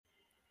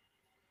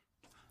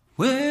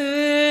Well,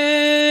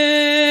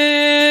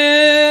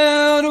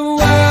 the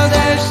world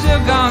has still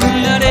gone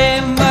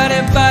nutty,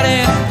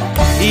 buddy,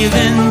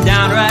 even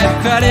downright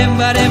cruddy,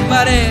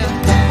 buddy.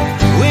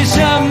 Wish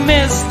I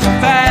missed the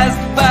past,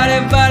 buddy,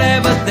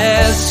 but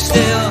there's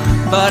still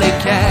Buddy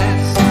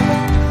Cast.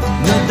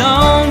 No,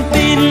 don't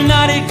be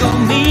nutty, go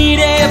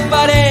meet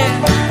buddy,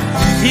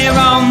 here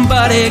on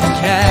Buddy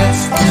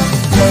Cast.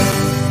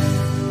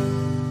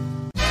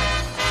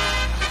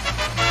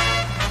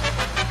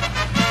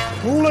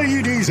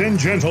 Ladies and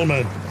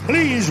gentlemen,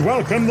 please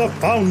welcome the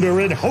founder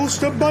and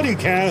host of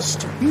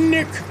BuddyCast,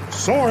 Nick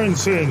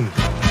Sorensen.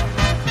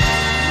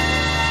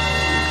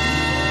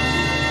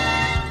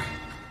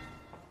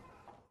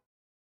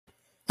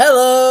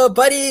 Hello,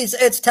 buddies.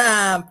 It's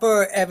time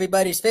for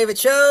everybody's favorite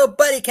show,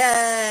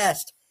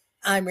 BuddyCast.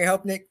 I'm your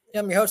host, Nick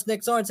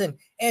Sorensen,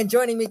 and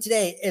joining me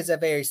today is a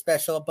very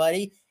special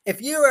buddy.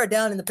 If you are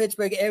down in the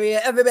Pittsburgh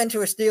area, ever been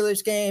to a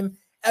Steelers game,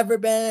 ever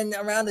been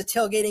around the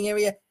tailgating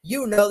area,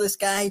 you know this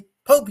guy,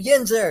 Pope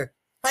Yinzer.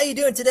 How you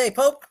doing today,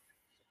 Pope?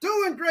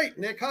 Doing great,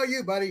 Nick. How are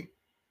you, buddy?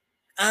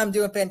 I'm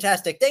doing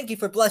fantastic. Thank you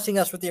for blessing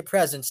us with your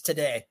presence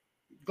today.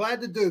 Glad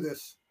to do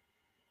this.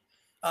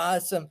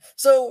 Awesome.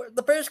 So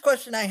the first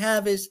question I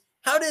have is,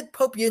 how did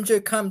Pope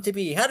Yinzer come to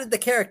be? How did the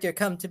character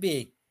come to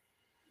be?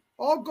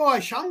 Oh,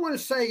 gosh, I'm going to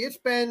say it's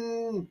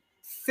been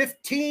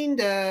 15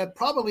 to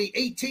probably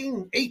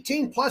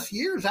 18 plus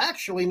years,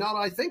 actually, now that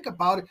I think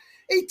about it.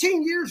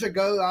 18 years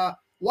ago,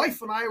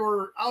 wife and I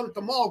were out at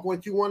the mall going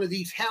through one of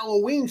these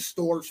Halloween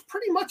stores,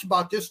 pretty much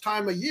about this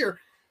time of year,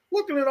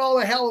 looking at all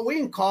the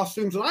Halloween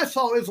costumes, and I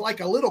saw it was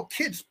like a little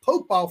kid's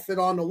Pope outfit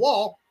on the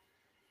wall.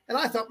 And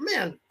I thought,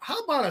 man, how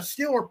about a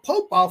Steeler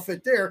Pope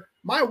outfit there?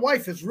 My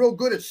wife is real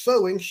good at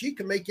sewing. She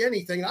can make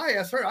anything. And I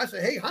asked her, I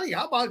said, hey, honey,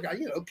 how about,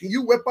 can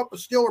you whip up a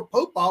Steeler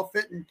Pope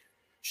outfit? And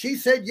she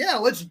said, yeah,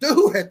 let's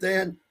do it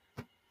then.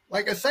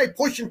 Like I say,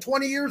 pushing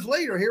 20 years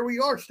later, here we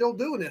are still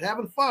doing it,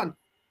 having fun.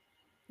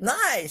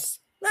 Nice.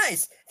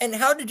 And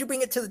how did you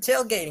bring it to the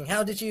tailgating?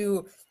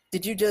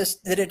 Did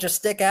it just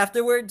stick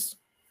afterwards?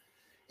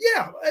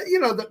 Yeah,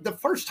 the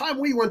first time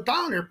we went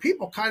down there,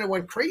 people kind of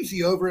went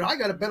crazy over it. I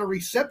got a better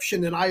reception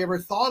than I ever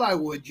thought I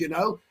would, And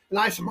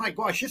I said, my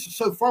gosh, this is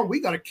so fun. We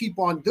got to keep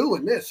on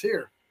doing this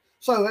here.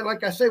 So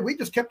like I said, we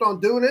just kept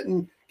on doing it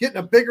and getting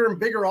a bigger and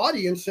bigger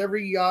audience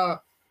every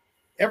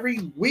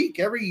week,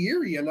 every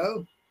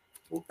year,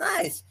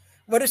 Nice.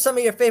 What are some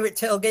of your favorite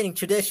tailgating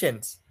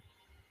traditions?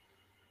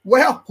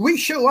 Well, we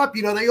show up,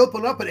 they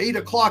open up at 8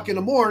 o'clock in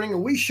the morning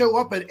and we show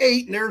up at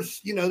 8 and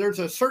there's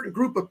a certain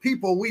group of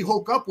people we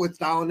hook up with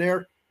down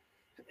there.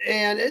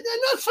 And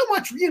not so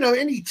much,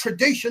 any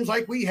traditions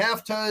like we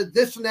have to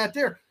this and that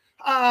there.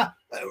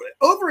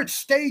 Over at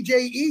Stage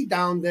AE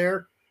down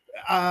there,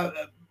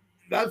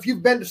 if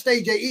you've been to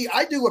Stage AE,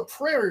 I do a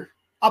prayer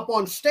up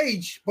on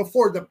stage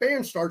before the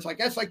band starts. Like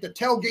that's like the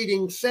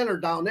tailgating center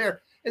down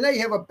there. And they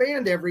have a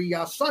band every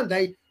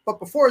Sunday. But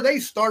before they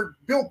start,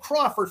 Bill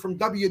Crawford from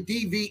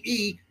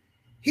WDVE,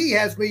 he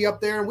has me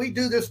up there and we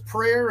do this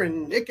prayer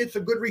and it gets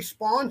a good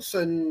response.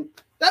 And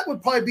that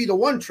would probably be the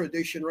one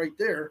tradition right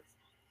there.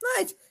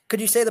 Nice. Could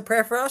you say the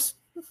prayer for us?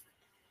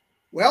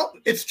 Well,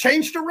 it's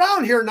changed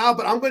around here now,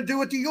 but I'm going to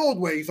do it the old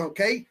ways,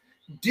 okay?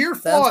 Dear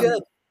Father,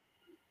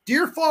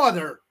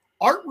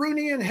 art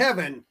Rooney in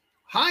heaven,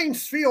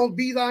 Heinz Field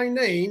be thy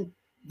name,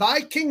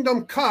 thy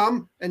kingdom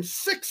come, and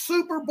 6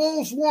 Super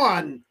Bowls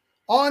won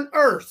on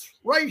earth,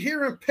 right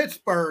here in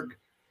Pittsburgh.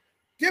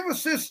 Give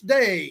us this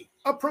day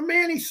a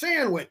Primanti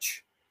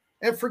sandwich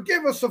and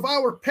forgive us of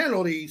our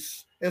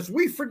penalties as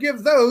we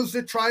forgive those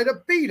that try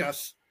to beat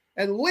us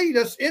and lead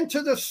us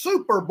into the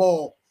Super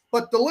Bowl,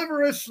 but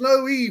deliver us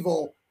no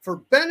evil.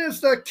 For Ben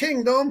is the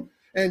kingdom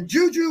and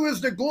Juju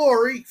is the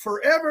glory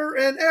forever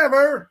and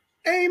ever.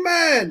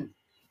 Amen.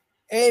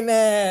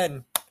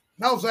 Amen.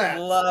 How's that?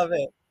 Love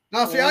it.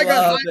 Now, see, I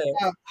got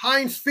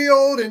Heinz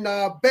Field and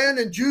Ben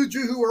and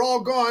Juju who are all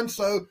gone.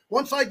 So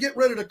once I get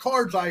rid of the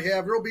cards I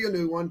have, there'll be a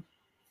new one.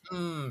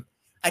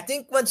 I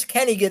think once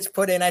Kenny gets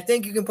put in, I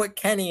think you can put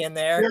Kenny in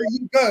there. There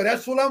you go.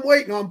 That's what I'm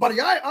waiting on,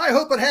 buddy. I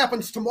hope it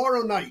happens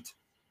tomorrow night.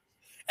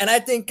 And I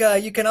think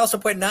you can also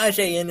put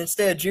Najee in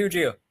instead of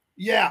Juju.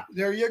 Yeah,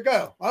 there you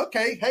go.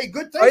 Okay. Hey,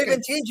 good thinking. Or even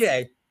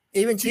TJ.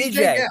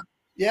 TJ.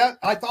 Yeah,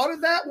 I thought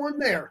of that one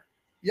there.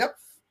 Yep.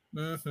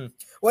 Mm-hmm.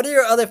 What are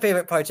your other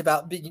favorite parts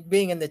about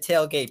being in the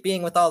tailgate,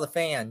 being with all the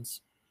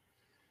fans?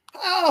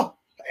 Oh,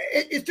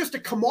 it's just a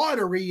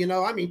camaraderie,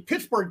 I mean,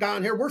 Pittsburgh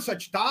down here, we're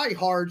such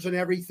diehards and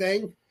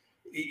everything.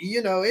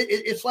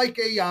 It's like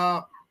it's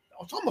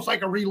almost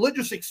like a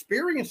religious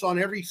experience on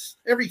every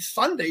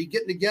Sunday,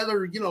 getting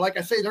together. Like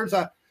I say, there's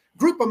a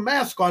group of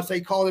mascots,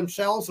 they call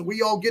themselves, and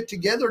we all get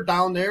together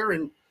down there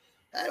and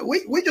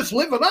we just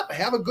live it up,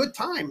 have a good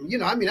time.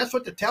 I mean, that's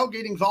what the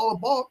tailgating's all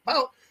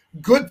about.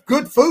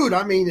 Good food.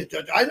 I mean,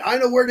 I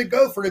know where to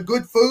go for the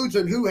good foods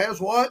and who has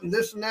what and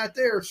this and that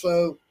there.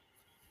 So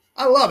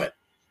I love it.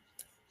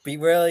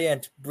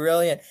 Brilliant.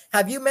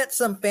 Have you met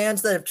some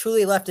fans that have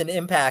truly left an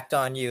impact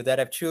on you, that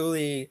have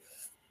truly,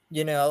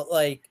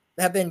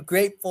 have been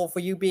grateful for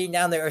you being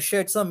down there or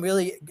shared some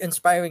really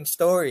inspiring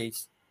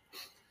stories?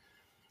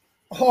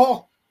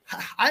 Oh,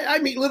 I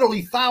meet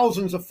literally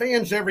thousands of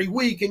fans every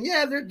week, and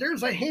yeah,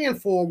 there's a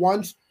handful of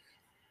ones.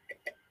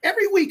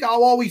 Every week,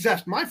 I'll always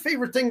ask my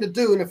favorite thing to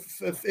do, and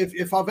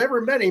if I've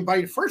ever met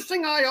anybody, the first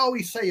thing I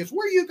always say is,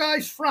 "Where are you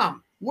guys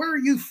from? Where are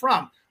you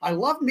from?" I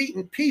love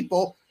meeting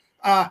people.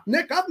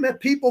 Nick, I've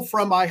met people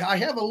from. I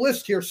have a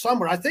list here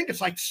somewhere. I think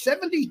it's like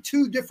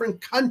 72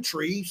 different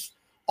countries,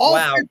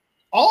 Wow.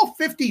 all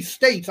 50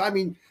 states. I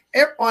mean,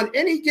 on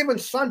any given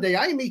Sunday,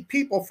 I meet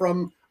people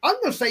from, I'm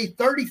going to say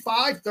 30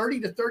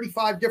 to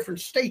 35 different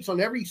states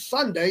on every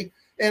Sunday.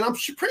 And I'm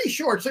pretty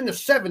sure it's in the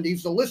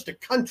 70s, the list of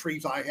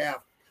countries I have.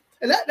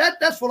 And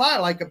that's what I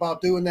like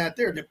about doing that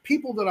there. The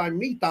people that I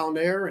meet down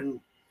there and,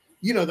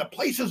 you know, the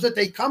places that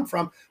they come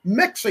from.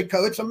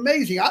 Mexico, it's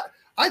amazing.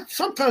 I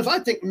sometimes I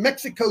think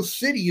Mexico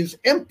City is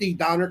empty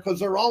down there because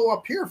they're all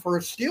up here for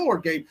a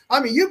Steeler game. I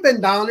mean, you've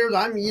been down there.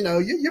 I mean, you know,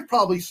 you've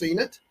probably seen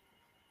it.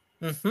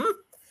 Mm-hmm.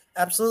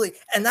 Absolutely.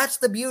 And that's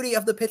the beauty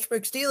of the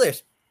Pittsburgh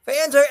Steelers.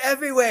 Fans are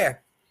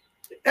everywhere.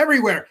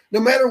 Everywhere, no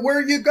matter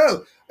where you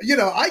go. You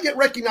know, I get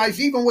recognized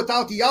even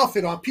without the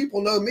outfit on.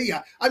 People know me.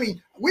 I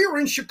mean, we were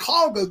in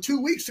Chicago 2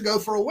 weeks ago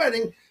for a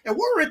wedding, and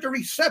we're at the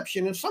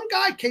reception, and some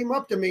guy came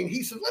up to me, and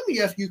he said, "Let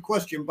me ask you a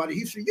question, buddy."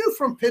 He said, "You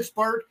from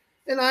Pittsburgh?"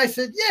 And I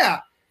said, "Yeah."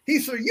 He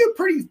said, "You're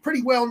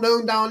pretty well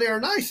known down there."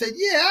 And I said,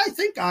 "Yeah, I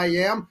think I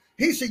am."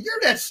 He said, "You're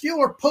that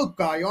Steeler Pope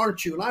guy,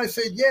 aren't you?" And I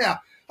said, "Yeah."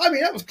 I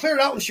mean, that was cleared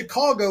out in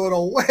Chicago at a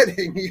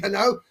wedding, you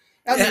know.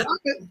 I mean,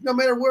 no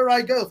matter where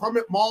I go, if I'm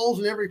at malls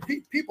and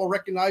people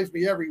recognize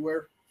me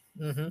everywhere.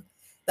 Mm-hmm.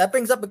 That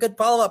brings up a good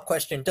follow-up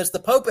question. Does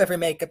the Pope ever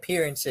make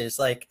appearances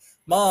like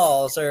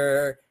malls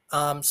or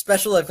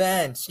special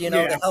events, you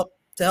know,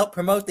 to help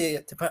promote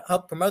the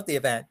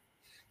event?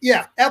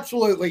 Yeah,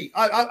 absolutely.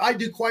 I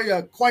do quite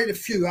a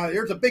few.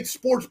 There's a big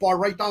sports bar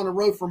right down the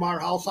road from our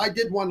house. I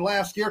did one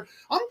last year.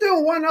 I'm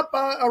doing one up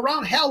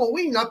around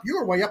Halloween up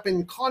your way, up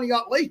in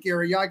Conneaut Lake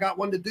area. I got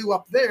one to do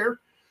up there.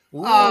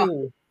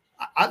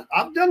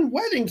 I've done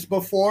weddings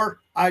before.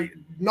 I'm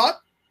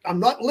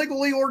not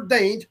legally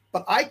ordained,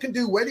 but I can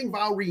do wedding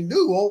vow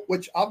renewal,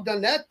 which I've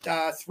done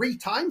that 3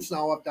 times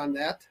now. I've done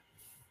that.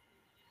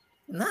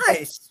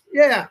 Nice.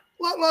 Yeah,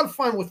 a lot of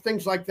fun with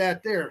things like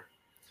that there.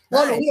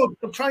 Nice.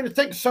 I'm trying to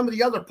think of some of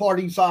the other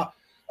parties.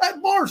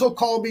 Bars will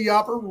call me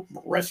up, or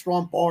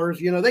restaurant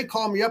bars. You know, they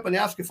call me up and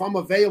ask if I'm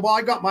available.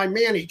 I got my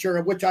manager,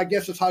 which I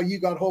guess is how you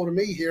got hold of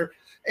me here,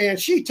 and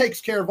she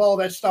takes care of all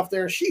that stuff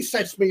there. She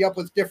sets me up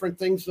with different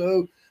things.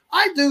 So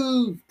I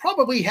do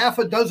probably half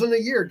a dozen a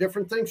year,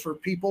 different things for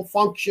people,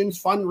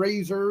 functions,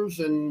 fundraisers,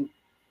 and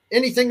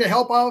anything to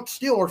help out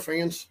Steeler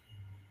fans.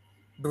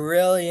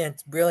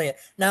 Brilliant.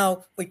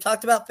 Now, we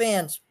talked about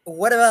fans.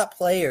 What about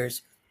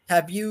players?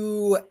 Have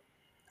you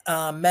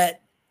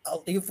met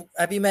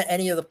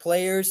any of the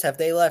players? Have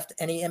they left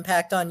any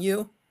impact on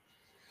you?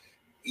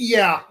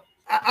 Yeah,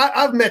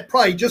 I've met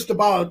probably just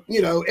about,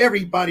 you know,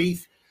 everybody.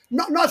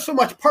 Not so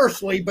much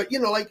personally, but, you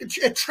know, like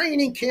at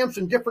training camps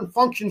and different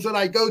functions that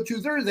I go to,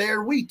 they're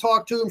there. We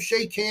talk to them,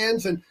 shake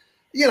hands. And,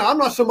 you know, I'm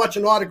not so much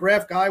an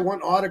autograph guy. I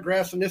want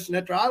autographs and this and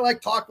that. I like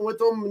talking with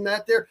them and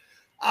that there.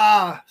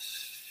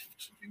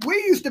 We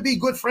used to be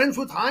good friends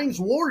with Hines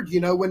Ward, you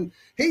know, when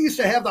he used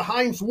to have the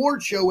Hines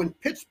Ward show in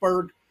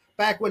Pittsburgh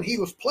back when he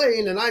was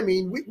playing. And I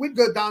mean, we'd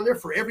go down there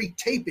for every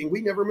taping.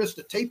 We never missed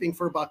a taping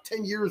for about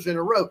 10 years in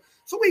a row.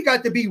 So we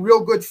got to be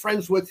real good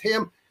friends with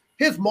him.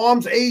 His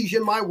mom's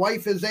Asian. My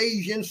wife is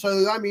Asian.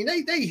 So, I mean,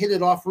 they hit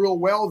it off real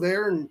well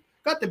there and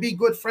got to be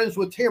good friends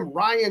with him.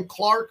 Ryan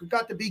Clark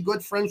got to be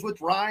good friends with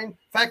Ryan. In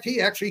fact,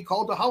 he actually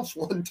called the house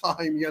one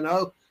time, you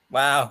know.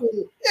 Wow. So,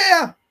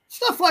 yeah,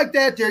 stuff like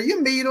that there.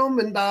 You meet them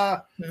and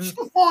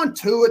stuff on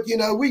to it. You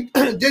know, we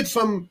did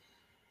some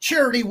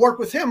charity work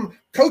with him.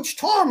 Coach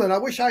Tomlin, I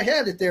wish I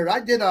had it there. I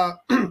did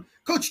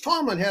Coach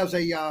Tomlin has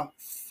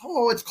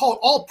it's called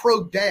All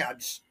Pro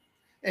Dads.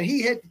 And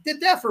he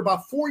did that for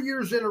about 4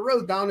 years in a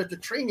row down at the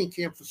training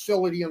camp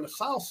facility on the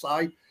south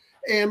side.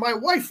 And my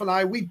wife and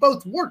I, we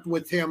both worked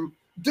with him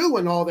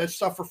doing all that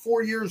stuff for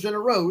 4 years in a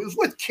row. It was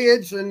with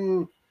kids,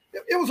 and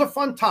it was a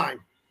fun time.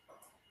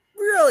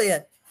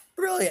 Brilliant.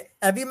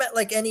 Have you met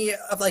like any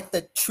of like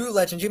the true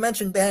legends? You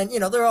mentioned Ben,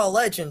 you know, they're all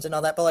legends and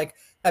all that, but like,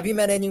 have you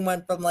met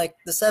anyone from like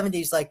the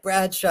 70s, like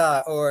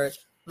Bradshaw or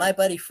my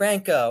buddy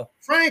Franco?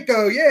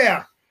 Franco,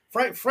 yeah.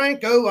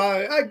 Franco,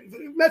 I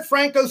met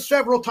Franco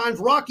several times.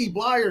 Rocky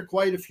Blyer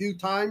quite a few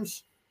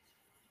times.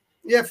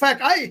 Yeah, in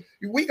fact,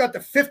 we got the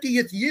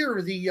 50th year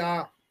of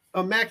the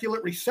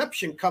Immaculate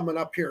Reception coming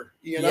up here.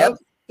 You know,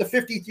 the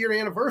 50th year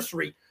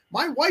anniversary.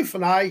 My wife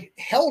and I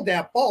held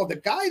that ball. The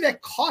guy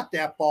that caught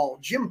that ball,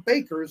 Jim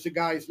Baker is the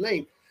guy's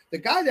name. The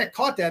guy that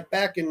caught that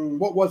back in,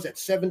 what was it,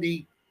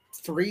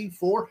 73,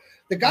 4?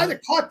 The guy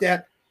that caught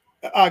that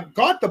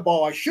got the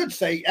ball, I should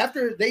say,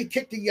 after they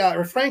kicked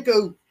the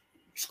Franco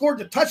scored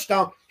the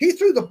touchdown. He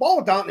threw the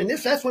ball down, and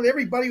that's when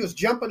everybody was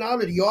jumping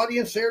out of the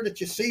audience there that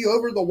you see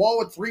over the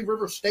wall at Three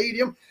River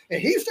Stadium. And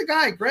he's the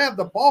guy who grabbed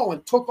the ball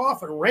and took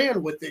off and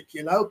ran with it,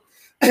 you know.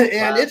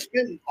 And It's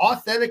been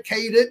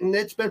authenticated and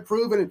it's been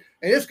proven. And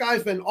this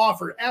guy's been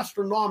offered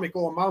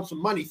astronomical amounts of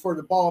money for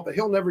the ball, but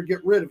he'll never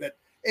get rid of it.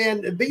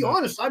 And to be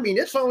honest, I mean,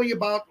 it's only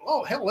about,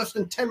 less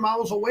than 10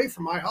 miles away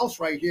from my house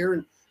right here.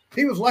 And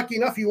he was lucky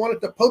enough. He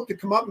wanted the Pope to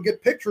come up and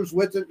get pictures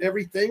with it and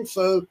everything.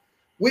 So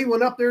we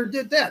went up there and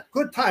did that.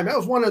 Good time. That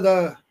was one of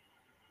the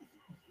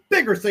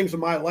bigger things of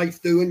my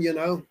life doing, you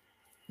know.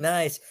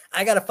 Nice.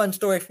 I got a fun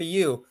story for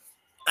you.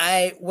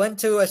 I went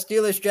to a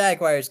Steelers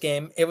Jaguars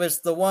game. It was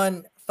the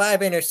 5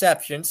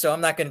 interceptions, so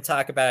I'm not going to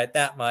talk about it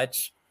that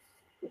much.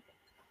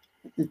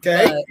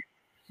 Okay.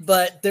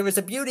 But there was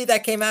a beauty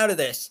that came out of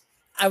this.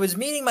 I was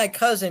meeting my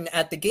cousin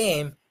at the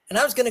game, and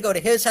I was going to go to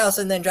his house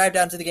and then drive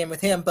down to the game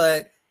with him.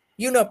 But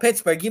you know,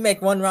 Pittsburgh, you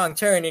make one wrong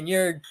turn and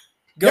you're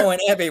going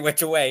every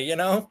which way, you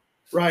know?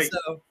 Right.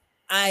 So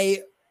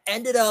I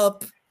ended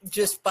up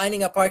just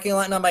finding a parking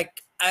lot, and I'm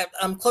like,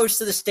 I'm close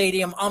to the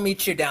stadium. I'll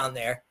meet you down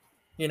there.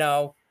 You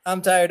know,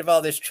 I'm tired of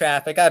all this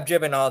traffic. I've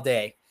driven all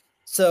day.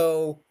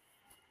 So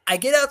I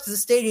get out to the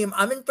stadium.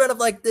 I'm in front of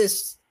like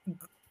this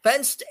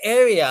fenced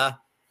area,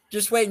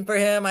 just waiting for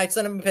him. I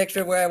sent him a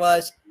picture of where I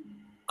was.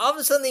 All of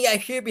a sudden, I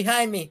hear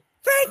behind me,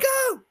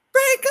 Franco!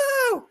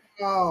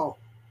 Oh.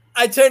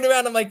 I turned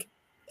around. I'm like,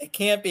 it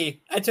can't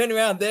be. I turned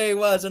around. There he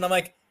was. And I'm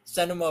like,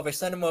 send him over.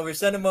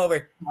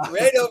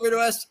 Right over to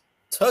us.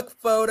 Took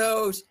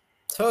photos.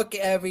 Took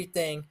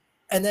everything.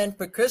 And then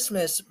for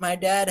Christmas, my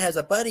dad has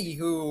a buddy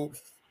who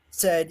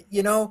said,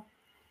 you know,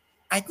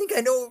 I think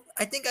I know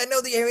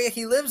the area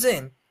he lives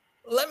in.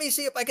 Let me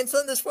see if I can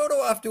send this photo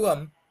off to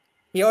him.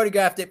 He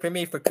autographed it for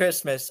me for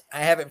Christmas. I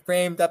have it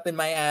framed up in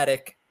my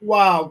attic.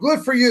 Wow.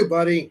 Good for you,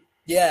 buddy.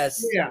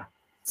 Yes. Yeah.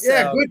 So,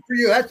 yeah, good for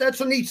you. That's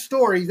a neat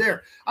story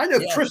there. I know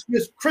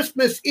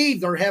Christmas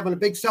Eve, they're having a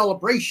big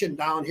celebration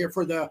down here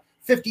for the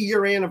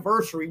 50-year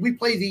anniversary. We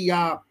play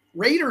the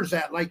Raiders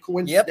that night,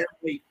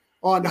 coincidentally,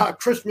 on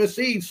Christmas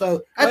Eve.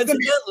 So that's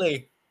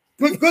coincidentally.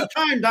 Good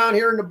time down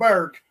here in the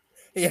Berg.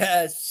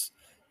 Yes.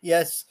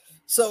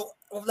 So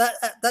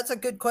that's a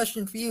good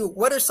question for you.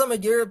 What are some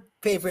of your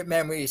favorite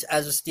memories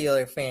as a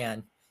Steeler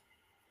fan?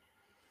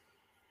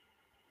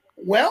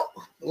 Well,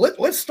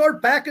 let's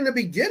start back in the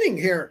beginning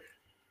here.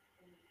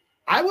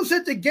 I was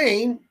at the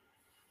game,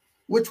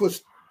 which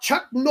was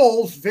Chuck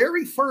Noll's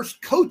very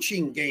first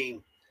coaching game.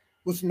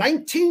 It was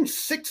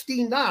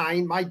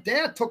 1969. My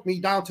dad took me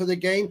down to the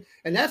game,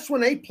 and that's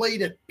when they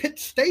played at Pitt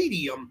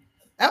Stadium.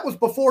 That was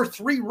before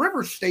Three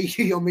Rivers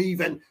Stadium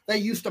even. They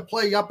used to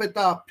play up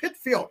at Pitt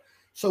Field.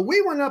 So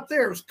we went up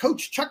there. It was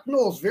Coach Chuck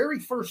Noll's very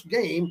first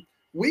game.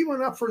 We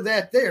went up for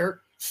that there.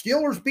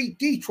 Steelers beat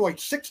Detroit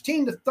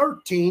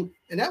 16-13,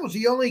 and that was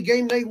the only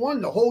game they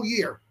won the whole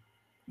year.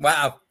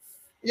 Wow.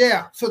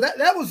 Yeah, so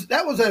that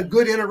was a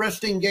good,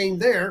 interesting game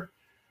there.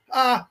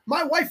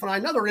 My wife and I,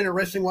 another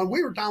interesting one,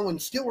 we were down when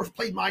the Steelers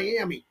played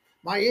Miami.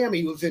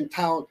 Miami was in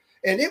town,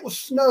 and it was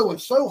snowing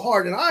so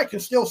hard, and I can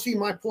still see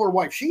my poor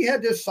wife. She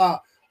had this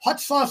hot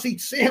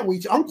sausage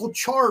sandwich. Uncle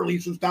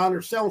Charlie's was down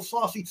there selling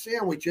sausage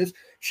sandwiches.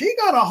 She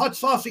got a hot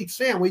sausage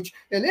sandwich,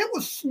 and it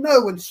was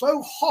snowing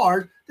so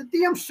hard the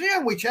damn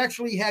sandwich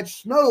actually had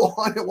snow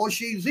on it while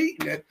she's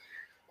eating it.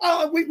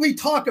 We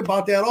talk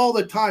about that all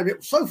the time. It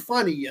was so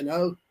funny, you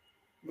know.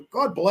 But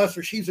God bless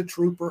her. She's a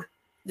trooper.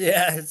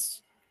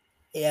 Yes.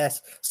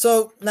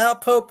 So now,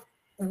 Pope,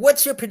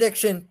 what's your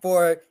prediction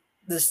for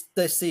this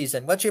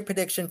season? What's your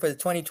prediction for the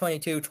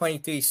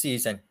 2022-23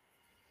 season?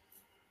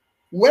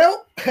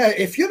 Well,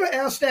 if you'd have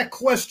asked that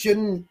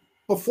question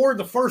before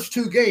the first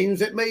two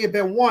games, it may have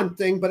been one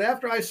thing. But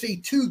after I see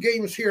two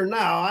games here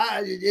now,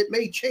 it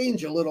may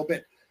change a little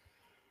bit.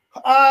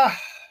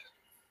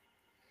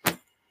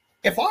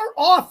 If our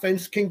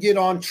offense can get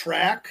on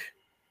track,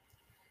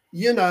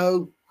 you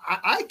know,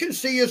 I can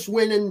see us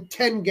winning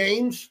 10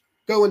 games,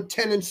 going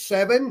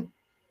 10-7.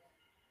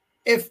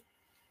 If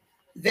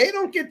they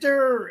don't get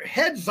their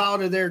heads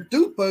out of their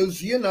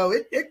dupos, you know,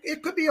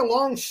 it could be a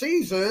long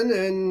season,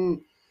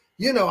 and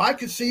you know, I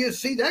could see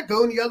that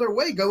going the other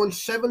way, going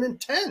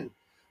 7-10.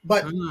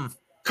 But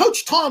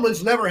Coach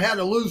Tomlin's never had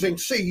a losing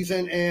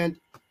season, and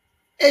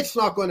it's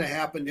not going to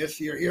happen this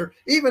year here.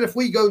 Even if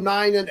we go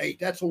 9-8,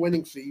 that's a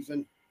winning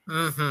season.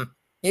 Mm-hmm.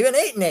 Even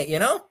 8-8, you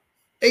know.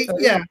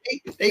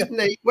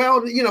 8-8.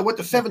 Well, you know, with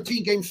the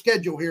 17-game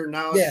schedule here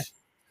now,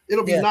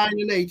 it'll be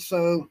 9-8.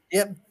 So,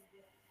 yep.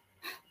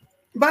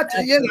 But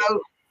you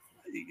know,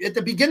 at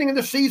the beginning of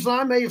the season,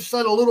 I may have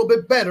said a little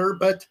bit better,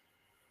 but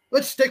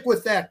let's stick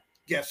with that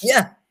guess.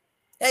 Yeah.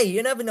 Hey,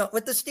 you never know.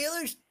 With the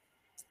Steelers,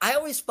 I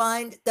always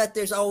find that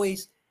there's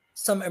always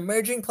some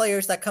emerging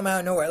players that come out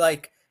of nowhere.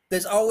 Like,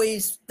 there's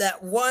always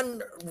that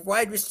one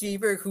wide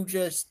receiver who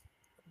just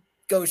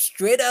goes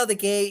straight out of the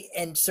gate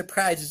and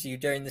surprises you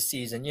during the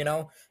season. You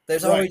know,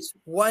 there's always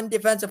one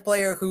defensive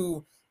player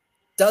who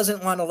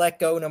doesn't want to let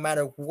go no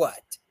matter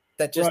what.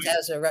 That just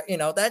has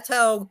that's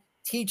how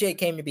TJ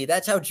came to be.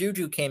 That's how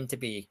Juju came to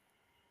be.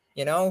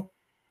 You know,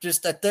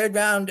 just a third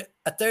round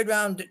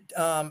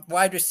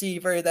wide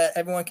receiver that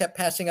everyone kept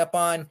passing up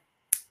on.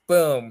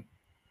 Boom.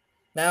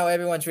 Now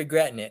everyone's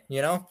regretting it,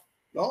 you know?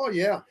 Oh,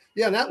 yeah.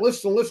 Yeah, and the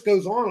list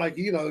goes on. Like,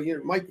 you know,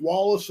 Mike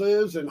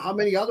Wallace's and how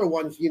many other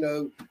ones, you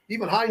know,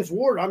 even Hines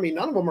Ward. I mean,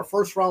 none of them are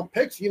first-round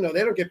picks. You know, they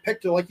don't get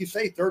picked to, like you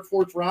say, third,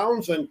 fourth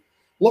rounds. And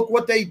look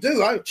what they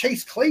do.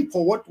 Chase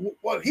Claypool,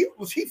 what he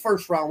was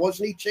first round,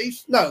 wasn't he,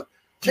 Chase? No.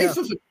 Chase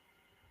was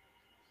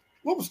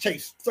what was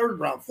Chase? Third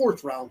round,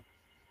 fourth round.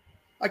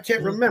 I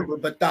can't remember,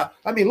 but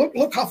I mean,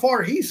 look how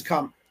far he's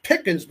come.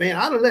 Pickens, man,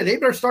 I don't know. They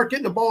better start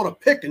getting the ball to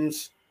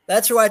Pickens.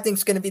 That's who I think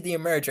is going to be the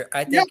emerger.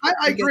 I think. Yeah,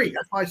 I agree.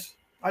 That's why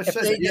I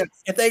said it.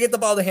 If they get the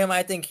ball to him,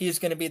 I think he's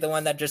going to be the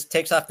one that just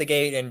takes off the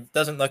gate and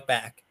doesn't look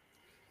back.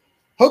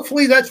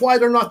 Hopefully, that's why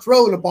they're not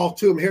throwing the ball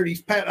to him here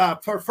these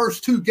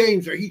first 2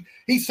 games. Or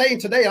he's saying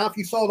today, I don't know if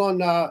you saw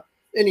it on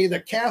any of the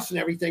casts and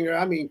everything.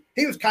 I mean,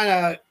 he was kind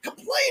of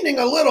complaining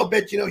a little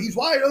bit. You know, he's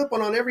wide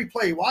open on every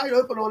play.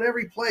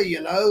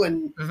 You know,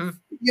 and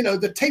you know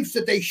the tapes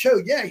that they show.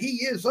 Yeah,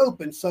 he is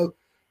open. So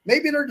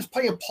maybe they're just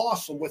playing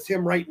possum with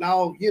him right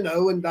now. You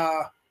know, and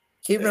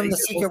keeping him the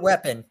secret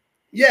weapon.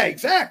 Yeah,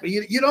 exactly.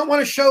 You don't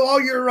want to show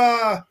all your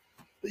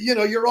you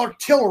know, your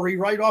artillery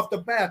right off the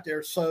bat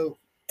there. So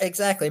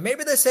exactly.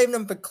 Maybe they're saving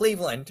him for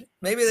Cleveland.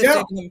 Maybe they're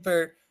saving him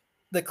for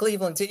the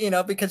Cleveland, you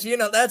know, because, you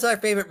know, that's our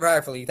favorite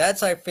rivalry.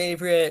 That's our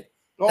favorite,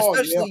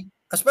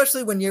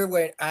 especially when you're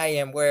where I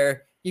am,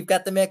 where you've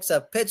got the mix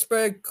of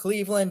Pittsburgh,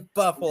 Cleveland,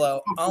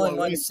 Buffalo, all in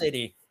one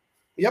city.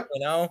 Yep.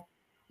 You know?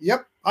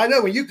 Yep. I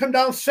know. When you come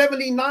down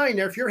 79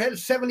 there, if you're headed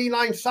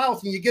 79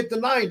 south and you get to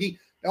 90,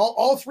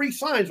 all 3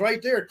 signs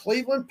right there,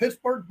 Cleveland,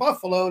 Pittsburgh,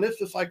 Buffalo, and it's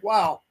just like,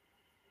 wow.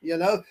 You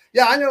know?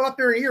 Yeah, I know up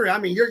there in Erie, I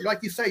mean, you're like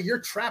you say, you're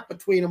trapped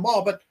between them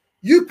all, but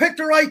you picked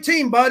the right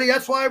team, buddy.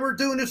 That's why we're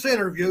doing this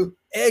interview.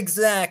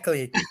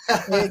 Exactly.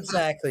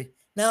 Exactly.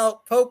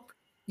 Now, Pope,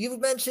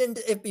 you've mentioned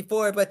it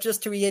before, but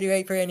just to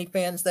reiterate for any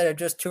fans that are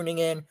just tuning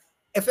in,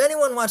 if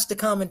anyone wants to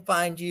come and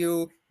find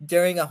you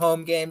during a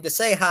home game to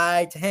say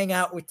hi, to hang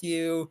out with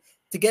you,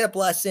 to get a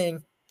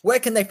blessing, where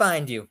can they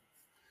find you?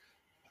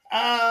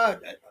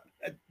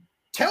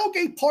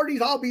 Tailgate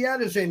parties I'll be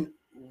at is in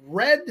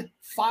Red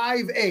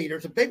 5A.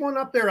 There's a big one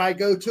up there. I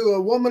go to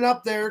a woman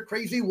up there,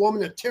 crazy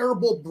woman, a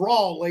terrible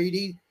brawl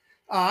lady.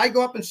 I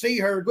go up and see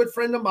her, a good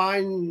friend of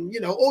mine, you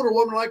know, older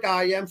woman like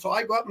I am. So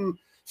I go up and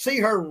see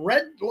her,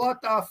 Red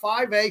Lot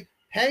 5A,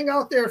 hang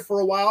out there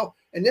for a while.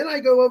 And then I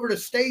go over to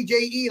Stage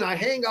AE and I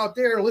hang out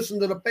there and listen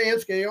to the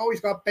bands. They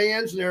always got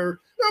bands, and there'll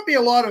be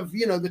a lot of,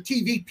 you know, the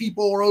TV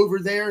people are over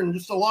there and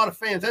just a lot of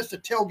fans. That's the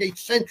Tailgate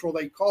Central,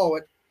 they call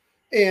it.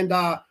 And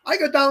I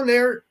go down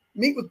there,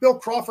 meet with Bill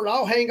Crawford.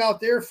 I'll hang out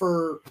there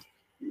for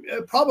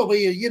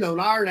probably, you know, an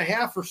hour and a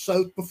half or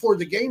so before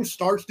the game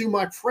starts, do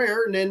my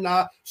prayer, and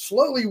then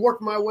slowly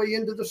work my way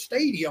into the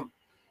stadium.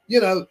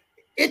 You know,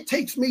 it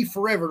takes me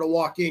forever to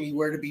walk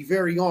anywhere, to be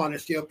very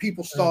honest. You know,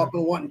 people stop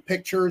and wanting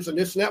pictures and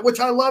this and that, which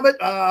I love it.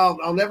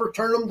 I'll never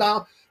turn them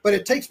down, but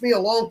it takes me a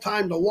long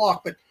time to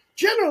walk. But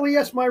generally,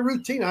 that's my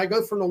routine. I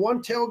go from the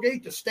one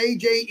tailgate to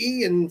Stage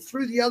AE and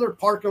through the other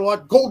parking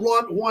lot, Gold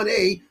Lot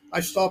 1A. I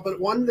stop at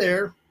one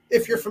there,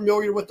 if you're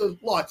familiar with the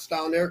lots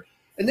down there.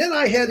 And then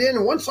I head in,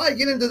 and once I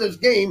get into this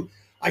game,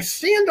 I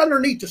stand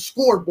underneath the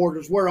scoreboard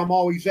is where I'm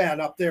always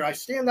at up there. I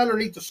stand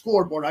underneath the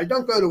scoreboard. I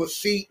don't go to a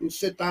seat and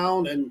sit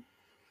down, and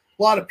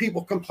a lot of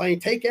people complain,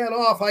 take that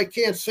off, I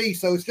can't see.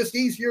 So it's just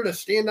easier to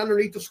stand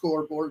underneath the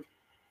scoreboard.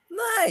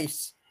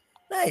 Nice.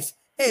 Nice.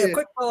 Hey, a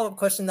quick follow-up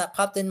question that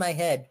popped in my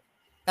head.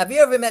 Have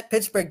you ever met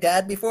Pittsburgh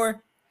Dad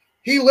before?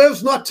 He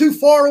lives not too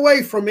far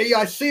away from me.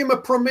 I see him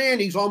at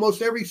Permanis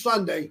almost every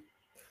Sunday.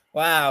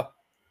 Wow.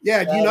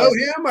 Yeah, do you know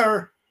him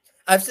or?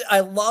 I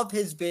love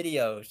his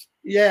videos.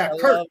 Yeah,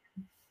 Kurt.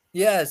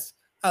 Yes,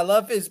 I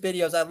love his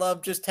videos. I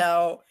love just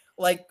how,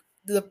 like,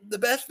 the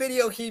best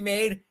video he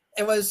made,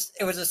 it was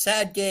a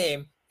sad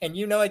game, and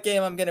you know what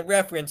game I'm going to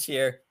reference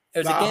here. It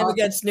was a game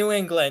against New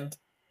England,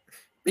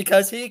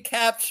 because he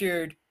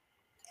captured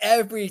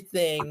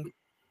everything.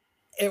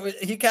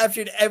 He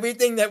captured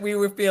everything that we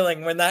were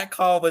feeling when that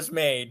call was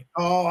made.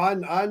 Oh,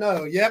 I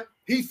know. Yep,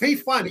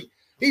 he's funny.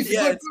 He's a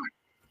good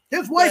guy.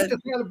 His wife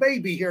just had a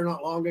baby here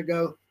not long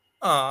ago.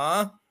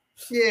 Aw.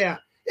 Yeah,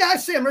 I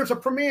see him. There's a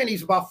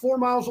Permanis about 4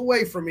 miles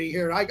away from me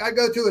here. I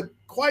go to it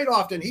quite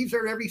often. He's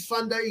there every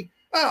Sunday.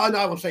 I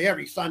won't say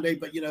every Sunday,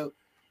 but, you know,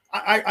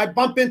 I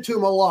bump into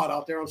him a lot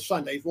out there on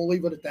Sundays. We'll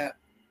leave it at that.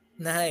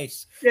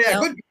 Nice. Yeah,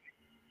 good.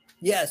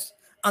 Yes.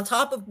 On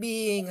top of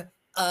being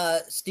a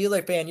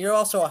Steeler fan, you're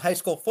also a high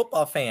school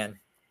football fan.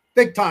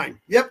 Big time.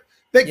 Yep,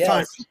 big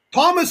time.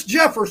 Thomas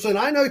Jefferson.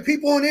 I know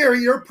people in here,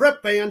 you're a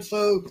prep fan,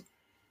 so.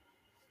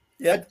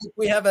 Yeah,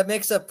 we have a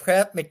mix of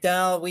Prep,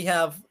 McDowell. We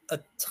have a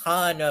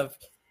ton of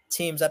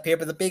teams up here,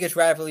 but the biggest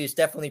rivalry is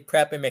definitely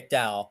Prep and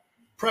McDowell.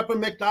 Prep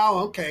and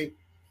McDowell, okay.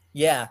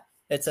 Yeah,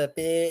 it's a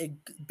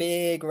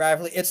big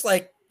rivalry. It's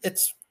like,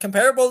 it's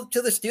comparable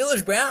to the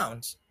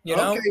Steelers-Browns, you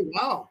know? Okay,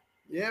 wow.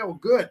 Yeah, well,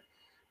 good.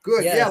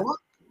 Yeah, well,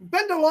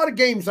 been to a lot of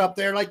games up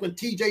there, like when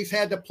TJ's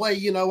had to play,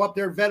 you know, up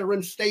there at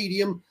Veterans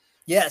Stadium.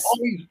 Yes.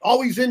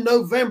 Always in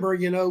November,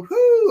 you know.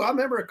 Whoo, I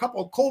remember a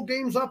couple of cold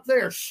games up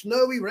there,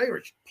 snowy. They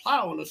were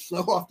plowing the snow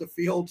off the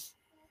fields.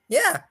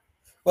 Yeah.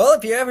 Well,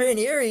 if you're ever in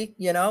Erie,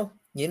 you know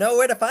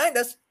where to find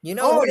us. You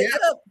know where to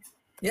get up.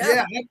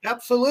 Yeah,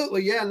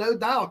 absolutely. Yeah, no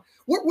doubt.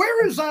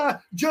 Where is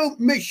Joe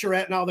Misher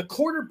at now, the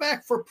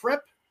quarterback for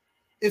Prep?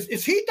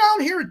 Is he down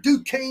here at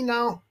Duquesne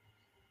now?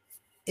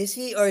 Is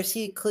he or is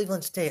he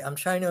Cleveland State? I'm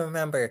trying to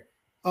remember.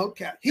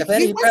 Okay. If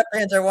any prep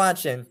fans are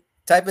watching,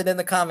 type it in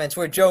the comments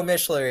where Joe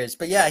Mishler is.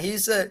 But yeah,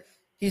 he's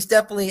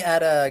definitely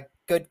at a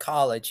good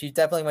college. He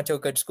definitely went to a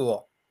good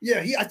school.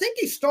 Yeah, I think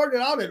he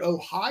started out at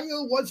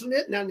Ohio, wasn't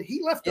it? And then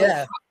he left.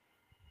 Yeah.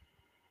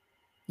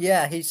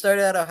 Yeah, he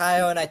started at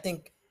Ohio, and I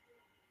think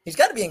he's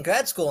got to be in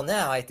grad school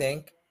now, I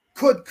think.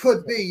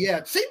 Could be,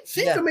 yeah.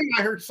 Seemed to me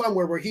I heard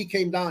somewhere where he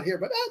came down here,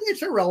 but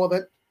it's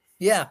irrelevant.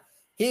 Yeah,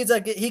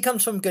 he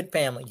comes from good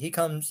family. He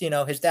comes,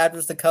 his dad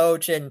was the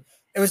coach, and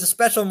it was a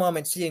special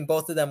moment seeing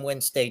both of them win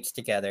states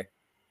together.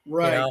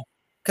 Right.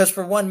 Because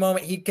for one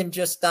moment, he can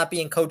just stop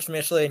being Coach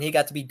Mishler, and he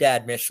got to be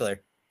Dad Mishler.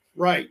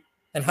 Right.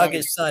 And hug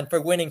his son for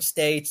winning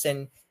states,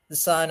 and the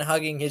son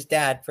hugging his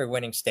dad for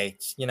winning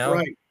states,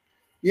 Right.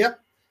 Yep.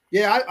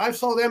 Yeah, I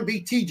saw them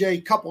beat TJ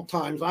a couple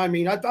times. I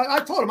mean, I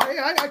told him,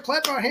 I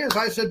clapped our hands.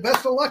 I said,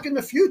 best of luck in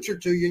the future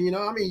to you.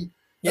 I mean,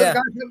 those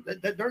guys,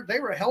 they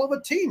were a hell of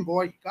a team,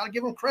 boy. You got to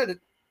give them credit.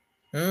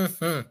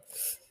 Mm-hmm.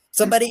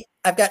 So, buddy,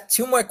 I've got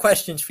 2 more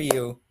questions for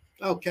you.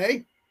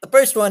 Okay. The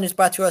first one is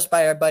brought to us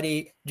by our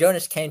buddy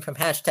Jonas Kane from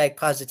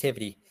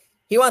 #Positivity.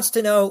 He wants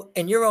to know,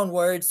 in your own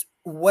words,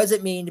 what does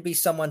it mean to be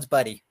someone's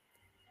buddy?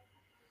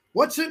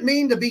 What's it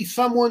mean to be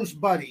someone's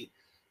buddy?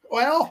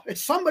 Well,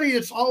 it's somebody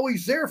that's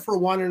always there for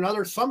one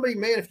another. Somebody,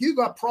 man, if you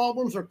got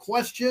problems or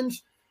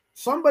questions,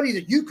 somebody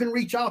that you can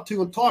reach out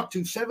to and talk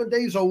to 7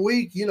 days a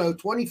week,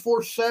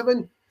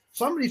 24/7,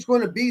 somebody's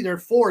going to be there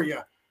for you.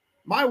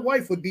 My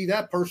wife would be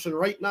that person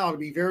right now, to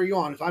be very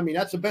honest. I mean,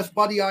 that's the best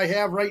buddy I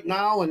have right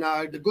now. And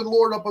the good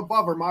Lord up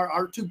above are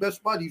our 2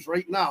 best buddies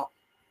right now.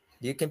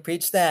 You can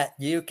preach that.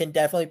 You can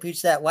definitely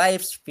preach that.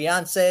 Wives,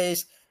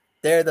 fiancés,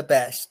 they're the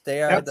best.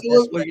 They are the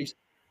best buddies.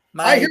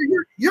 I hear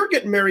you're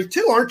getting married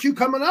too, aren't you,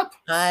 coming up?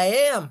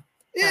 I am.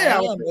 Yeah.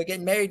 I am. We're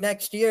getting married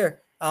next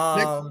year.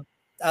 I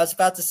was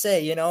about to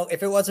say,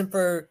 if it wasn't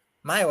for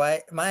my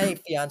wife, my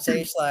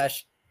fiance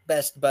 /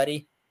 best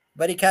buddy,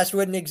 BuddyCast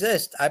wouldn't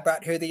exist. I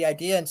brought her the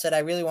idea and said, I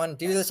really want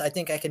to do this. I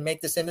think I can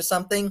make this into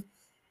something,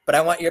 but I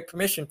want your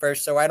permission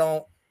first, so I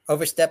don't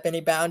overstep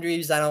any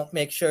boundaries. I don't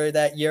make sure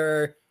that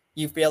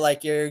you feel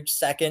like you're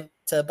second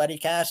to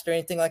BuddyCast or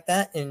anything like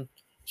that. And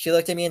she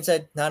looked at me and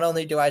said, not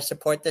only do I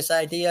support this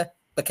idea,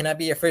 but can I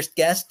be your first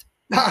guest?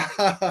 God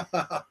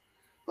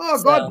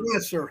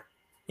bless her.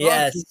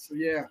 Yes. Bless her.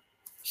 Yeah.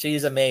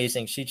 She's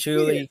amazing. She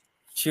truly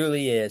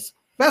is.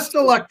 Best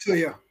of luck to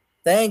you.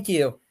 Thank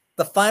you.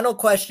 The final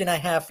question I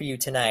have for you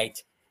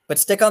tonight, but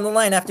stick on the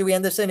line after we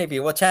end this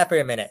interview. We'll chat for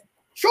a minute.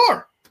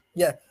 Sure.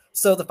 Yeah.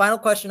 So the final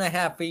question I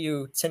have for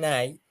you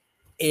tonight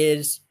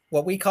is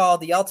what we call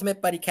the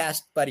ultimate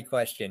BuddyCast buddy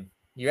question.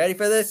 You ready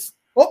for this?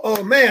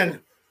 Oh,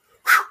 man.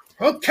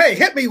 Okay,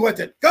 hit me with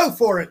it. Go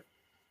for it.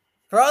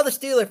 For all the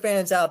Steeler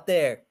fans out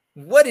there,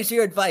 what is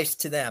your advice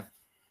to them?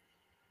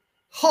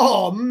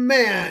 Oh,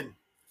 man.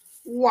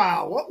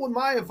 Wow. What would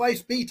my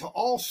advice be to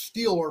all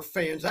Steeler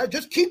fans? I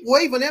just keep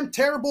waving them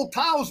terrible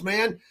towels,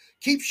 man.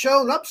 Keep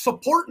showing up,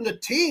 supporting the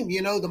team.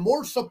 The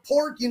more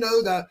support,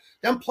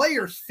 them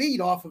players feed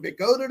off of it.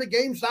 Go to the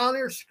games down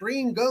there,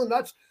 scream, go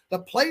nuts. The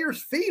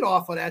players feed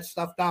off of that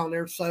stuff down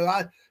there. So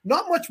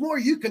not much more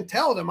you can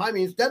tell them. I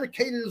mean, as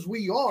dedicated as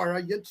we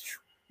are,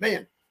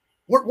 man,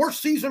 we're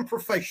seasoned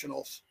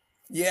professionals.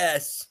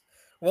 Yes.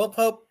 Well,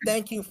 Pope,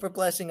 thank you for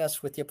blessing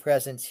us with your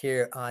presence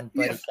here on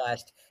BuddyCast.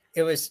 Yes.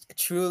 It was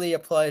truly a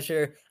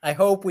pleasure. I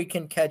hope we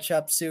can catch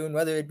up soon,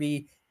 whether it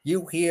be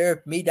you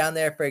here, me down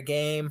there for a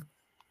game.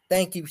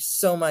 Thank you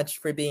so much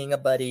for being a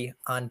buddy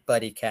on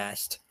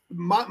BuddyCast.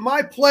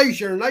 My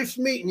pleasure. Nice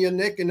meeting you,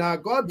 Nick. And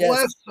God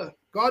bless.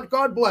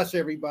 God bless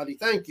everybody.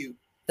 Thank you.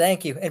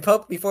 Thank you. And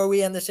Pope, before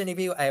we end this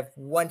interview, I have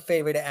one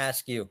favor to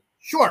ask you.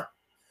 Sure.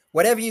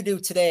 Whatever you do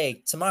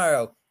today,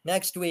 tomorrow,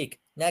 next week,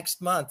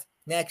 next month,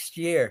 next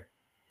year,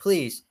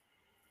 please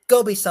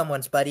go be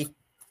someone's buddy.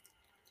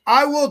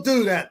 I will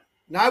do that.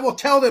 And I will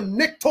tell them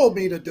Nick told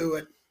me to do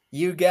it.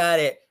 You got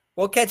it.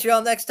 We'll catch you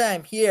all next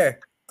time here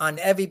on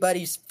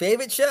everybody's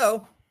favorite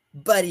show,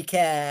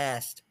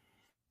 BuddyCast.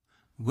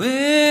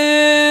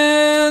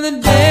 Well, the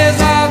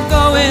days are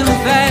going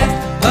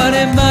fast,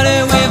 buddy,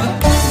 we've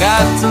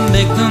got to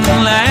make them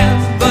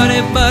last,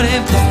 buddy,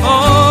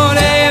 before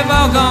they've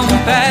all gone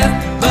past,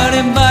 buddy,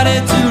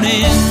 tune in.